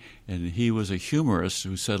Depression, and he was a humorist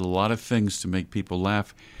who said a lot of things to make people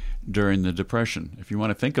laugh during the Depression. If you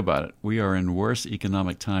want to think about it, we are in worse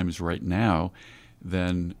economic times right now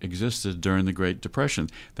than existed during the Great Depression.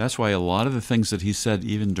 That's why a lot of the things that he said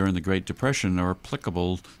even during the Great Depression are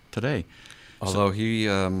applicable today. Although he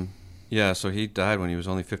died when he was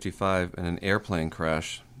only 55 in an airplane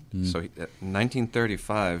crash. So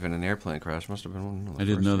 1935 in an airplane crash must have been one of the I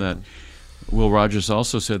didn't first know that. ones. Will Rogers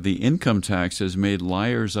also said the income tax has made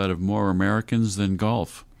liars out of more Americans than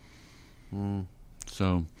golf.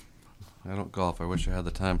 So I don't golf. I wish I had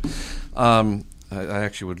the time. I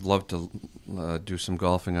actually would love to do some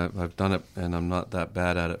golfing. I've done it, and I'm not that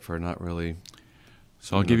bad at it for not really.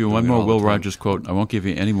 So I'll give you one more Will Rogers quote. I won't give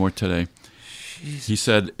you any more today. Jeez. He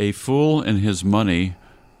said, "A fool and his money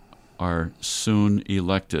are soon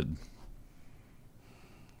elected."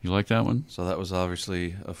 You like that one? So that was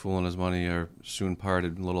obviously a fool and his money are soon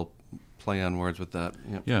parted. A little play on words with that.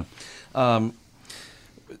 Yeah.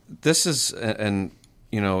 This is an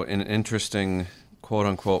interesting quote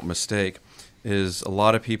unquote mistake. Is a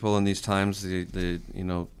lot of people in these times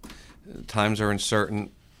times are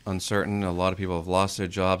uncertain. A lot of people have lost their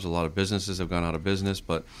jobs. A lot of businesses have gone out of business.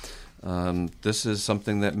 But this is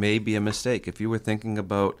something that may be a mistake. If you were thinking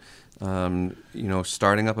about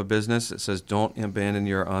starting up a business, it says don't abandon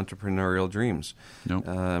your entrepreneurial dreams. Nope.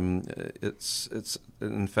 It's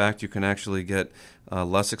in fact you can actually get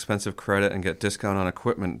less expensive credit and get discount on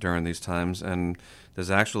equipment during these times. And there's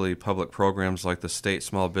actually public programs like the State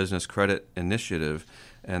Small Business Credit Initiative,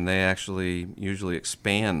 and they actually usually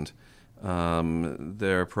expand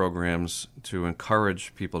their programs to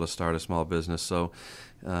encourage people to start a small business. So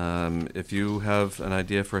if you have an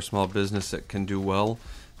idea for a small business that can do well,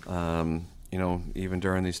 even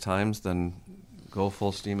during these times, then go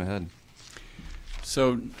full steam ahead.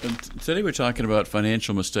 So today we're talking about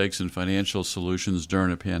financial mistakes and financial solutions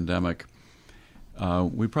during a pandemic.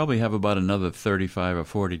 We probably have about another 35 or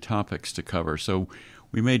 40 topics to cover, so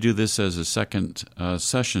we may do this as a second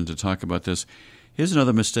session to talk about this. Here's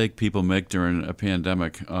another mistake people make during a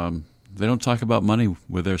pandemic. They don't talk about money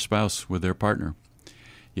with their spouse, with their partner.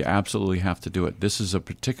 You absolutely have to do it. This is a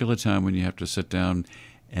particular time when you have to sit down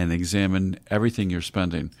and examine everything you're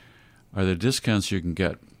spending. Are there discounts you can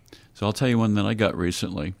get? So I'll tell you one that I got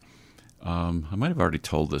recently. I might have already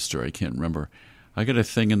told this story. I can't remember. I got a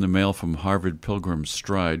thing in the mail from Harvard Pilgrim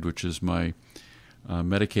Stride, which is my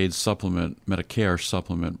Medicare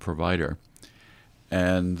supplement provider.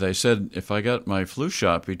 And they said if I got my flu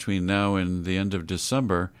shot between now and the end of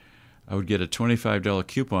December, I would get a $25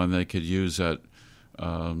 coupon they could use at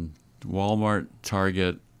Walmart,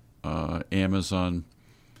 Target, Amazon.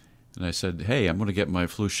 And I said, hey, I'm going to get my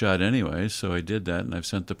flu shot anyway. So I did that, and I've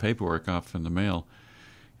sent the paperwork off in the mail.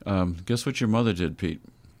 Guess what your mother did, Pete?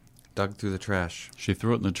 Dug through the trash. She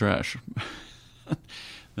threw it in the trash.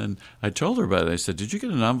 Then I told her about it. I said, did you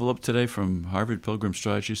get an envelope today from Harvard Pilgrim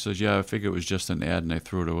Stride? She says, yeah, I figured it was just an ad, and I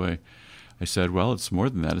threw it away. I said, well, it's more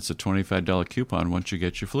than that. It's a $25 coupon once you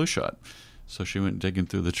get your flu shot. So she went digging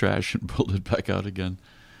through the trash and pulled it back out again.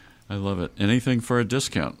 I love it. Anything for a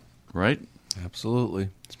discount, right? Absolutely,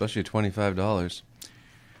 especially $25.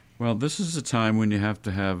 Well, this is a time when you have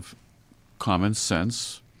to have common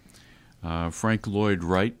sense. Frank Lloyd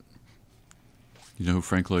Wright, you know who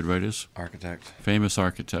Frank Lloyd Wright is? Architect. Famous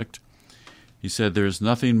architect. He said there's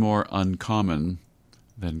nothing more uncommon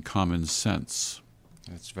than common sense.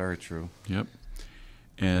 That's very true. Yep.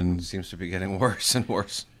 And it seems to be getting worse and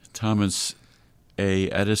worse. Thomas A.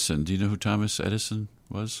 Edison. Do you know who Thomas Edison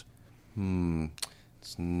was?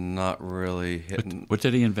 It's not really hitting. What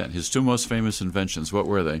did he invent? His two most famous inventions, what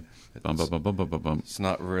were they? It's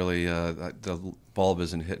not really, the bulb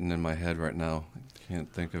isn't hitting in my head right now. I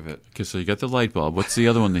can't think of it. Okay, so you got the light bulb. What's the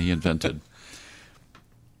other one that he invented?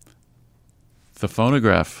 The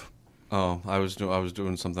phonograph. Oh, I was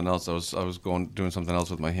doing something else. I was doing something else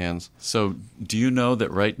with my hands. So, do you know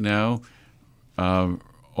that right now,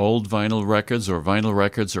 old vinyl records or vinyl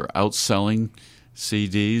records are outselling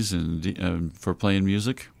CDs and for playing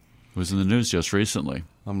music? It was in the news just recently.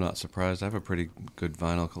 I'm not surprised. I have a pretty good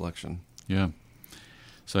vinyl collection. Yeah.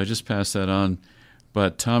 So I just passed that on.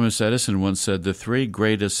 But Thomas Edison once said the three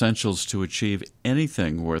great essentials to achieve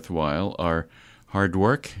anything worthwhile are hard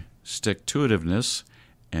work, stick-to-itiveness,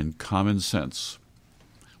 and common sense.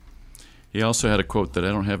 He also had a quote that I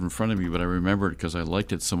don't have in front of me, but I remember it because I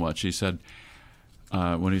liked it so much. He said,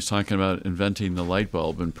 when he was talking about inventing the light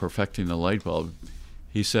bulb and perfecting the light bulb,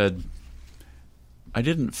 he said, I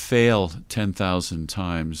didn't fail 10,000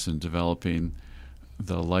 times in developing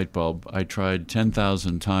the light bulb. I tried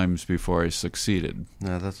 10,000 times before I succeeded.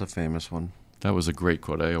 Yeah, that's a famous one. That was a great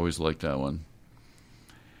quote. I always liked that one.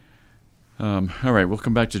 All right, we'll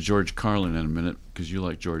come back to George Carlin in a minute because you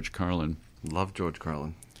like George Carlin. Love George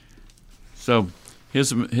Carlin. So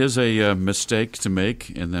here's a mistake to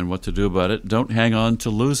make and then what to do about it. Don't hang on to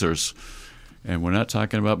losers. And we're not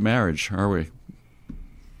talking about marriage, are we?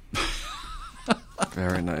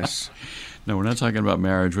 Very nice. No, we're not talking about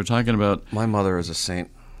marriage. We're talking about... My mother is a saint.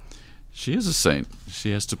 She is a saint.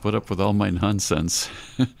 She has to put up with all my nonsense.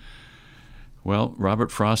 Well,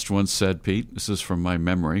 Robert Frost once said, Pete, this is from my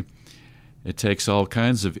memory, it takes all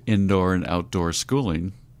kinds of indoor and outdoor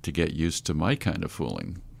schooling to get used to my kind of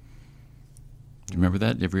fooling. Do you remember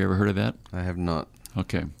that? Have you ever heard of that? I have not.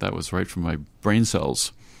 Okay, that was right from my brain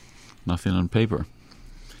cells. Nothing on paper.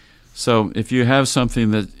 So if you have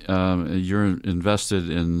something that you're invested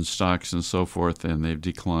in stocks and so forth and they've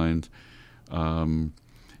declined,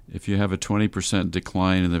 if you have a 20%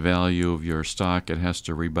 decline in the value of your stock, it has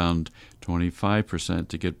to rebound 25%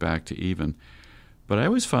 to get back to even. But I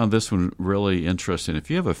always found this one really interesting. If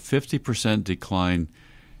you have a 50% decline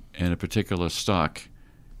in a particular stock,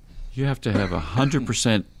 you have to have a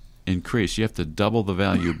 100% increase. You have to double the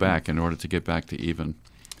value back in order to get back to even.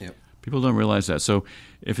 Yep. People don't realize that. So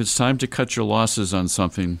if it's time to cut your losses on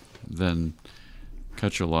something, then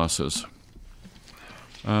cut your losses.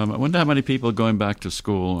 I wonder how many people are going back to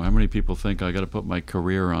school, how many people think I got to put my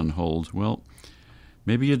career on hold. Well,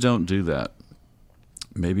 maybe you don't do that.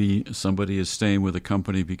 Maybe somebody is staying with a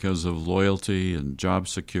company because of loyalty and job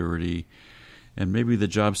security, and maybe the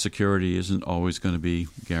job security isn't always going to be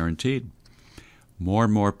guaranteed. More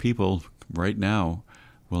and more people right now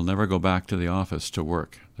will never go back to the office to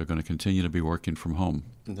work. They're going to continue to be working from home.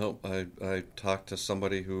 No, I talked to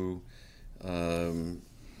somebody who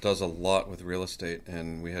does a lot with real estate,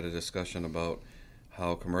 and we had a discussion about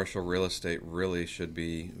how commercial real estate really should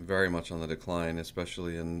be very much on the decline,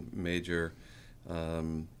 especially in major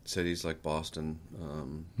cities like Boston,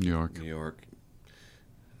 New York,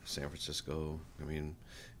 San Francisco. I mean,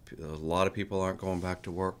 a lot of people aren't going back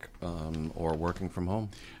to work or working from home.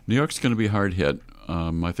 New York's going to be hard hit.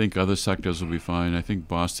 I think other sectors will be fine. I think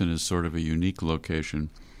Boston is sort of a unique location.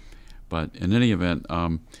 But in any event,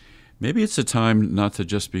 maybe it's a time not to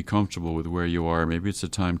just be comfortable with where you are. Maybe it's a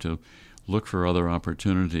time to look for other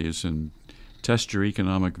opportunities and test your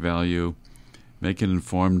economic value make an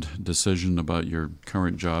informed decision about your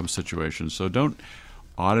current job situation. So don't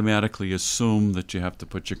automatically assume that you have to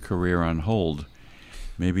put your career on hold.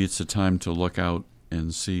 Maybe it's a time to look out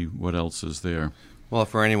and see what else is there. Well,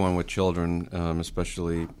 for anyone with children,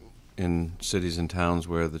 especially in cities and towns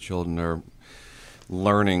where the children are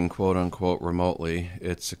learning, quote unquote, remotely,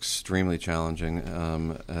 it's extremely challenging.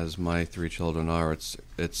 As my 3 children are,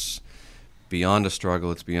 it's beyond a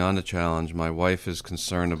struggle, it's beyond a challenge. My wife is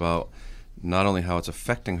concerned about not only how it's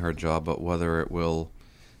affecting her job, but whether it will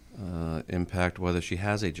impact whether she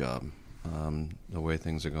has a job. The way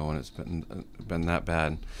things are going, it's been that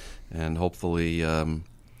bad, and hopefully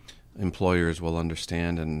employers will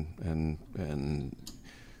understand, and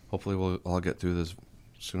hopefully we'll all get through this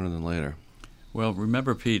sooner than later. Well,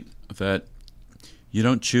 remember, Pete, that you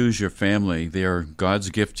don't choose your family. They are God's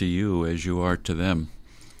gift to you as you are to them.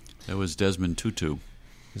 That was Desmond Tutu.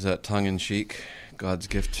 Is that tongue-in-cheek, God's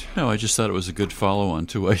gift? No, I just thought it was a good follow-on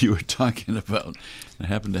to what you were talking about. I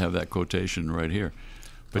happen to have that quotation right here.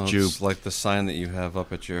 But it's like the sign that you have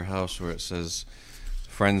up at your house where it says,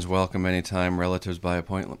 "Friends welcome anytime, relatives by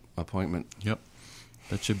appointment." Yep.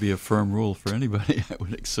 That should be a firm rule for anybody, I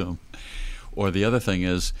would assume. Or the other thing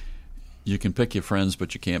is, you can pick your friends,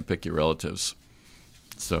 but you can't pick your relatives.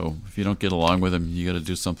 So if you don't get along with them, you got to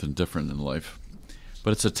do something different in life.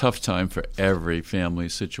 But it's a tough time for every family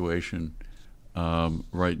situation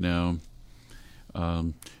right now.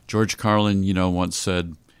 George Carlin, once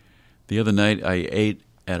said, "The other night I ate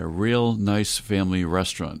at a real nice family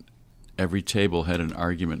restaurant. Every table had an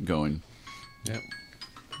argument going." Yep.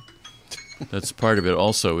 That's part of it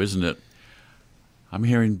also, isn't it? I'm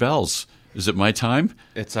hearing bells. Is it my time?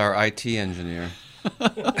 It's our IT engineer.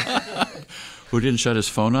 Who didn't shut his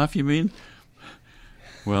phone off, you mean?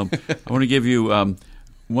 Well, I want to give you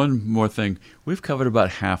one more thing. We've covered about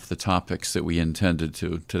half the topics that we intended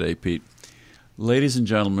to today, Pete. Ladies and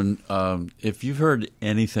gentlemen, if you've heard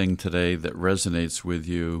anything today that resonates with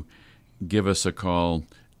you, give us a call.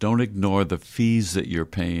 Don't ignore the fees that you're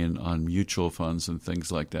paying on mutual funds and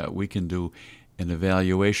things like that. We can do an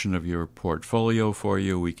evaluation of your portfolio for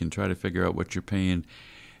you. We can try to figure out what you're paying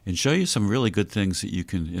and show you some really good things that you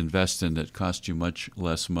can invest in that cost you much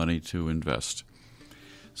less money to invest.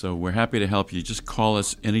 So we're happy to help you. Just call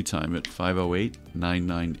us anytime at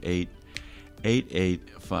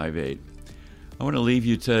 508-998-8858. I want to leave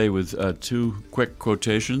you today with 2 quick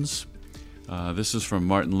quotations. This is from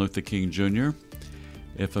Martin Luther King Jr.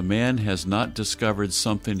 "If a man has not discovered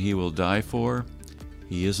something he will die for,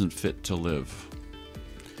 he isn't fit to live."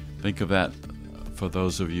 Think of that for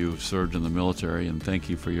those of you who've served in the military, and thank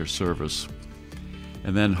you for your service.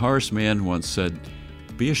 And then Horace Mann once said,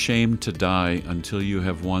 "Be ashamed to die until you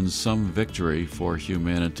have won some victory for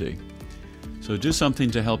humanity." So do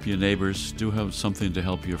something to help your neighbors. Do something to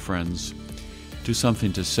help your friends. Do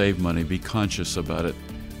something to save money. Be conscious about it.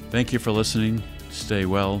 Thank you for listening. Stay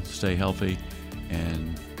well, stay healthy,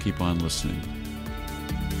 and keep on listening.